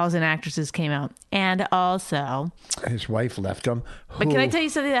 8,000 actresses came out. And also... His wife left him. But can I tell you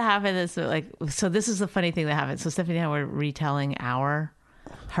something that happened? So this is the funny thing that happened. So Stephanie and I were retelling our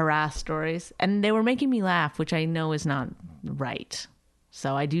harassed stories. And they were making me laugh, which I know is not right.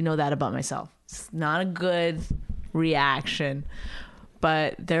 So I do know that about myself. It's not a good reaction.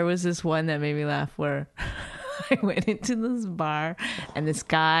 But there was this one that made me laugh where I went into this bar and this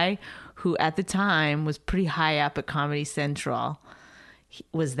guy who at the time was pretty high up at Comedy Central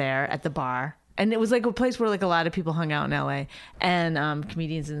was there at the bar. And it was like a place where like a lot of people hung out in LA and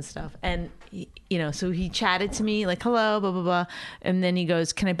comedians and stuff. And, so he chatted to me like, hello, blah, blah, blah. And then he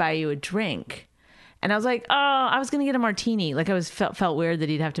goes, can I buy you a drink? And I was like, oh, I was going to get a martini. Like felt weird that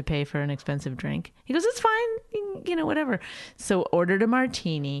he'd have to pay for an expensive drink. He goes, it's fine, whatever. So ordered a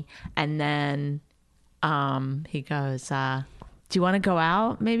martini. And then he goes, do you want to go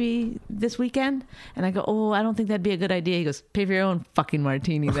out maybe this weekend? And I go, oh, I don't think that'd be a good idea. He goes, pay for your own fucking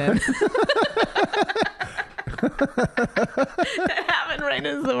martini then. That happened right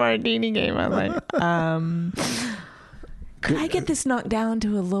as the martini game. I was like, could I get this knocked down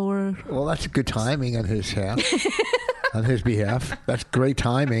to a lower... Well, that's good timing on his behalf. That's great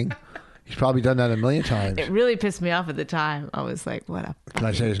timing. He's probably done that a million times. It really pissed me off at the time. I was like, what a... Can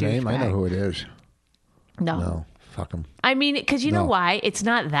I say his name? I know who it is. No. Fuck him. I mean, because you know No. why? It's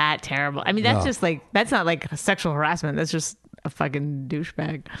not that terrible. I mean, that's No. just like, that's not like sexual harassment. That's just a fucking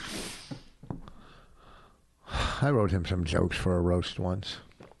douchebag. I wrote him some jokes for a roast once.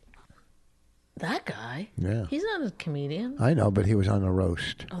 That guy? Yeah. He's not a comedian. I know, but he was on a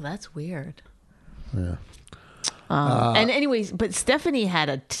roast. Oh, that's weird. Yeah. And anyways, but Stephanie had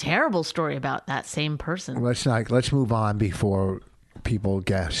a terrible story about that same person. Let's move on before people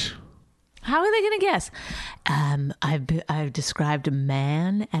guess. How are they going to guess? I've described a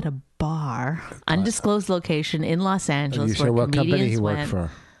man at a bar, undisclosed location in Los Angeles. You said where what company he comedians worked went.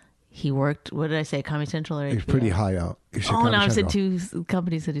 for? He worked, what did I say, Comedy Central or He's HBO? pretty high up. You said Oh, Comedy no, I've said Central. 2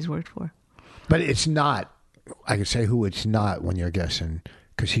 companies that he's worked for. But it's not. I can say who it's not when you're guessing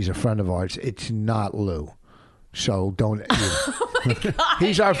because he's a friend of ours. It's not Lou. So don't. Oh my God.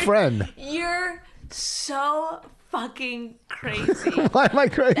 He's our friend. You're so fucking crazy. Why am I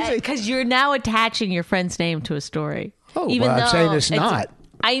crazy? Because you're now attaching your friend's name to a story. Oh, well, I'm saying it's not.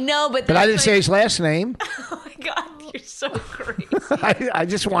 I know, but But I didn't that's say like, his last name. oh my God, you're so crazy. I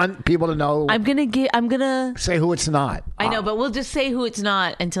just want people to know. I'm gonna. Say who it's not. I know, but we'll just say who it's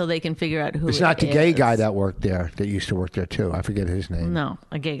not until they can figure out who It's it not the gay is. guy that worked there, that used to work there too. I forget his name. No,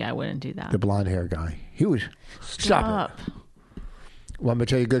 a gay guy wouldn't do that. The blonde hair guy. He was. Stop it. Want me to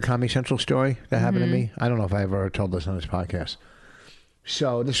tell you a good Comedy Central story that happened to me? I don't know if I ever told this on this podcast.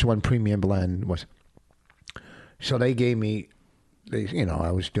 So this is when Premium Blend was. So they gave me,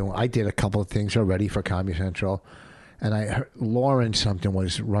 I did a couple of things already for Comedy Central, and I heard Lauren something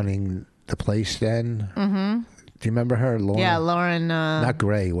was running the place then. Mm-hmm. Do you remember her, Lauren? Yeah, Lauren. Not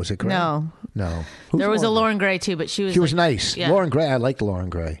Gray. Was it Gray? No. No. There was a Lauren Gray too, but she was. She was like- nice. yeah. Lauren Gray. I liked Lauren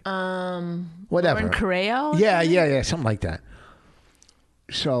Gray. Whatever. Lauren Correo? Yeah, something like that.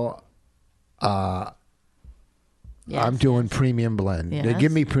 So Yes, I'm doing Premium Blend. They Yes.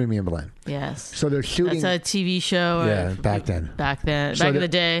 give me Premium Blend. Yes. So they're shooting. That's a TV show. Yeah, back then. Back then. So Back in the- the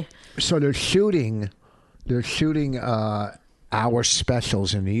day. So they're shooting our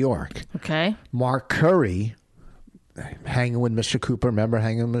specials in New York. Okay. Mark Curry, Hanging with Mr. Cooper. Remember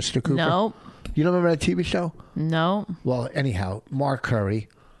Hanging with Mr. Cooper? No. You don't remember that TV show? No. Well, anyhow, Mark Curry,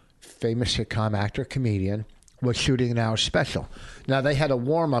 famous sitcom actor, comedian, was shooting an hour special. Now, they had a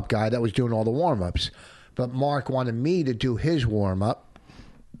warm-up guy that was doing all the warm-ups, but Mark wanted me to do his warm-up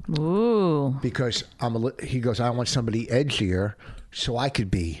Ooh. because he goes, I want somebody edgier so I could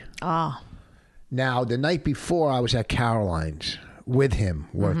be. Oh. Now, the night before, I was at Caroline's with him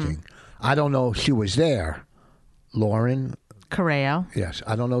working. I don't know if she was there. Lauren? Correo. Yes,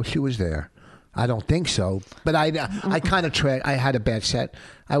 I don't know if she was there. I don't think so. But I kind of tried. I had a bad set.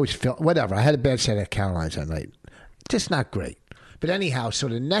 I was whatever. I had a bad set at Caroline's that night. Just not great. But anyhow, so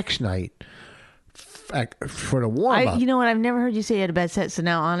the next night for the warm up. You know what? I've never heard you say you had a bad set. So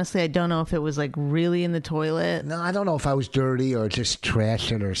now, honestly, I don't know if it was like really in the toilet. No, I don't know if I was dirty or just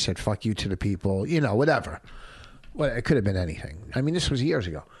trashed it or said "fuck you" to the people. Whatever. Well, it could have been anything. I mean, this was years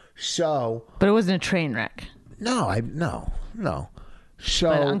ago. So But it wasn't a train wreck. no. So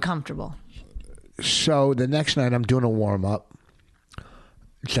But uncomfortable. So the next night I'm doing a warm up.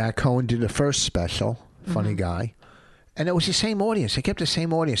 Jack Cohen did the first special, funny guy, and it was the same audience. They kept the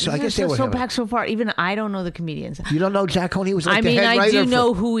same audience. So I guess they were. so back so far. Even I don't know the comedians. You don't know Jack Cohen? He was like I the mean, head I writer do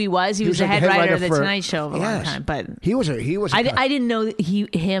know who he was. He was the like head writer of the for- Tonight Show for a long Yes. time. But he was. I didn't know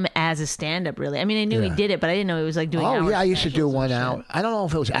him as a stand-up. Really, I mean, I knew he Yeah. did it, but I didn't know he was like doing. Oh hour yeah, I used to do specials and 1 shit. hour. I don't know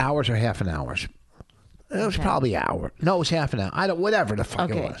if it was hours or half an hour. It was probably an hour. No, it was half an hour. I don't. Whatever the fuck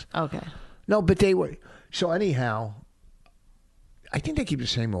it Okay. was. Okay. No, but they were. So anyhow, I think they keep the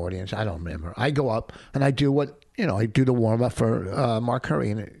same audience. I don't remember. I go up and I do I do the warm up for Mark Curry,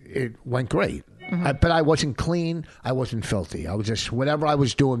 and it went great. But I wasn't clean. I wasn't filthy. I was just whatever I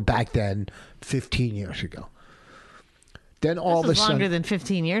was doing back then, 15 years ago. Then all This of was a sudden, longer than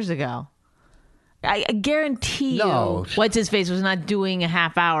 15 years ago. I guarantee No. you, what's his face was not doing a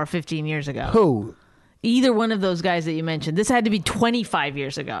half hour 15 years ago. who? Either one of those guys that you mentioned. This had to be 25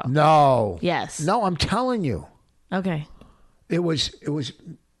 years ago. No. Yes. No, I'm telling you, Okay. it was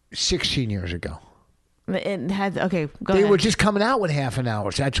 16 years ago. It had okay. Go They ahead. were just coming out with half an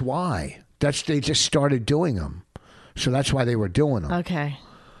hours. That's why. They just started doing them. So that's why they were doing them. Okay.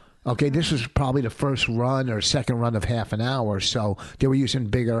 Okay, this was probably the first run or second run of half an hour, so they were using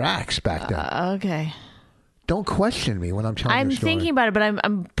bigger acts back then. Okay. Don't question me when I'm telling I'm the story. thinking about it, but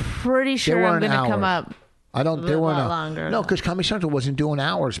I'm pretty They sure I'm weren't going to come hours. up. I don't. They a weren't lot longer. No, because Comedy Central wasn't doing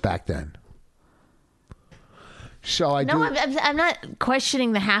hours back then. So I No, do. I'm not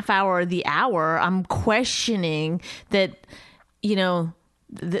questioning the half hour or the hour. I'm questioning that,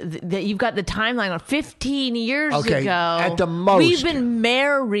 that you've got the timeline on 15 years Okay, ago. at the most. We've been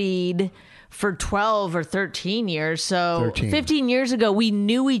married for 12 or 13 years. So 13. 15 years ago, we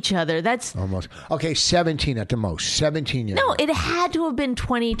knew each other. That's Almost. Okay, 17 at the most. 17 years. no, it had to have been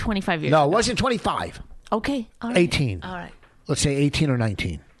 20, 25 years No, ago. it wasn't 25. Okay. All right. 18. All right. Let's say 18 or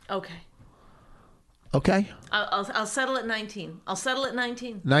 19. Okay. Okay? I'll settle at 19. I'll settle at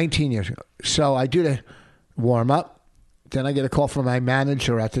 19. 19 years ago. So I do the warm up. Then I get a call from my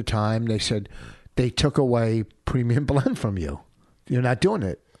manager at the time. They said they took away Premium Blend from you. You're not doing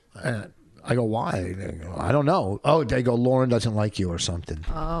it. And I go, why? They go, I don't know. Oh, they go, Lauren doesn't like you or something.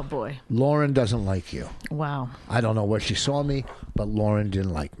 Oh, boy. Lauren doesn't like you. Wow. I don't know where she saw me, but Lauren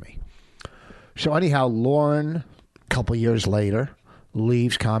didn't like me. So anyhow, Lauren, a couple years later,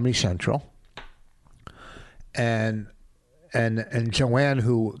 leaves Comedy Central. And Joanne,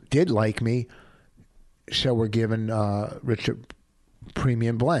 who did like me, so we're giving Richard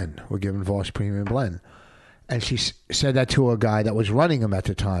Premium Blend. We're giving Voss Premium Blend. And she said that to a guy that was running him at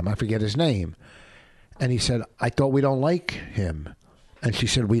the time. I forget his name. And he said, I thought we don't like him. And she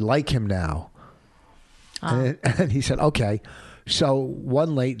said, we like him now. Oh. And he said, okay. So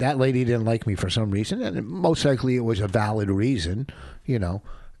that lady didn't like me for some reason. And most likely it was a valid reason, you know.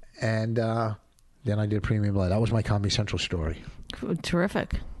 And then I did Premium Blend. That was my Comedy Central story.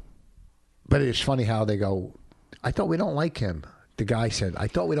 Terrific. But it's funny how they go, I thought we don't like him. The guy said, I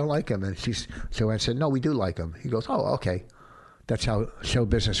thought we don't like him. And Joanne said, no, we do like him. He goes, oh, okay. That's how show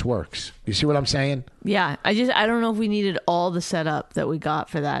business works. You see what I'm saying? Yeah. I don't know if we needed all the setup that we got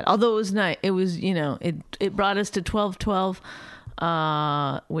for that. Although it was nice. It was, it brought us to 1212,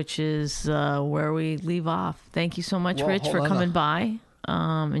 which is where we leave off. Thank you so much, Rich, for coming by.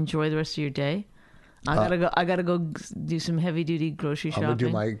 Enjoy the rest of your day. I gotta go do some heavy duty grocery shopping. I'm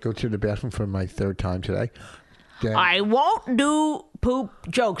gonna go to the bathroom for my third time today. Then, I won't do poop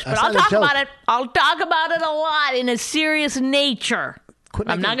jokes, but I'll talk about it. I'll talk about it a lot in a serious nature.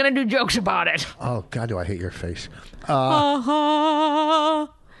 I'm not gonna do jokes about it. Oh God, do I hate your face?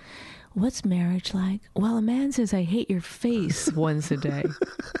 What's marriage like? Well, a man says I hate your face once a day.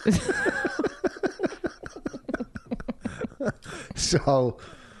 So,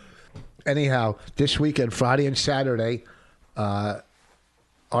 anyhow, this weekend, Friday and Saturday,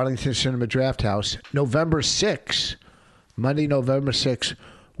 Arlington Cinema Draft House, November 6th, Monday, November 6th.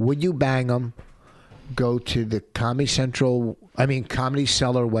 Would you bang them? Go to the Comedy Cellar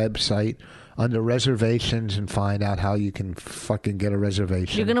website under reservations and find out how you can fucking get a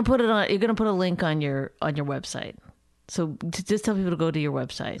reservation. You're gonna put a link on your website. So just tell people to go to your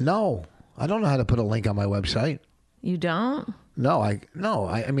website. No, I don't know how to put a link on my website. You don't? No, I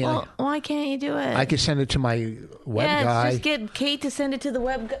mean, well, why can't you do it? I could send it to my web guy. Just get Kate to send it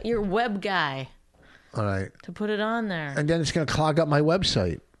to your web guy. All right. To put it on there. And then it's going to clog up my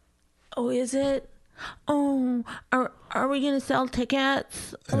website. Oh, is it? Oh, are we going to sell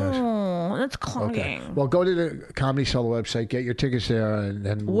tickets? Yes. Oh, that's clogging. Okay. Well, go to the Comedy Cellar website, get your tickets there, and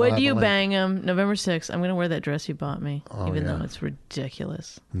then Would you bang him? November 6th. I'm going to wear that dress you bought me, even though it's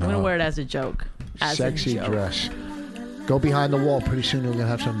ridiculous. No. I'm going to wear it as a joke. Sexy dress. Go behind the wall. Pretty soon we're going to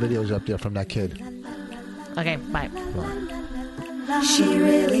have some videos up there from that kid. Okay, bye. She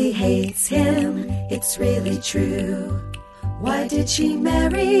really hates him. It's really true. Why did she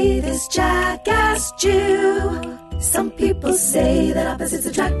marry this jackass Jew? Some people say that opposites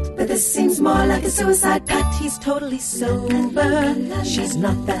attract, but this seems more like a suicide pact. He's totally sober. She's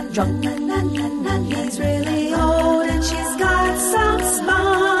not that drunk. He's really old and she's got some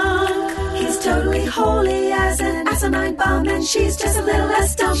spunk. He's totally holy as an asinine bomb, and she's just a little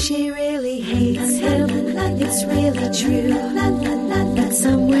less dumb. She really hates him. It's really true. But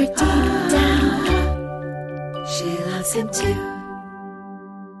somewhere deep down, she loves him too.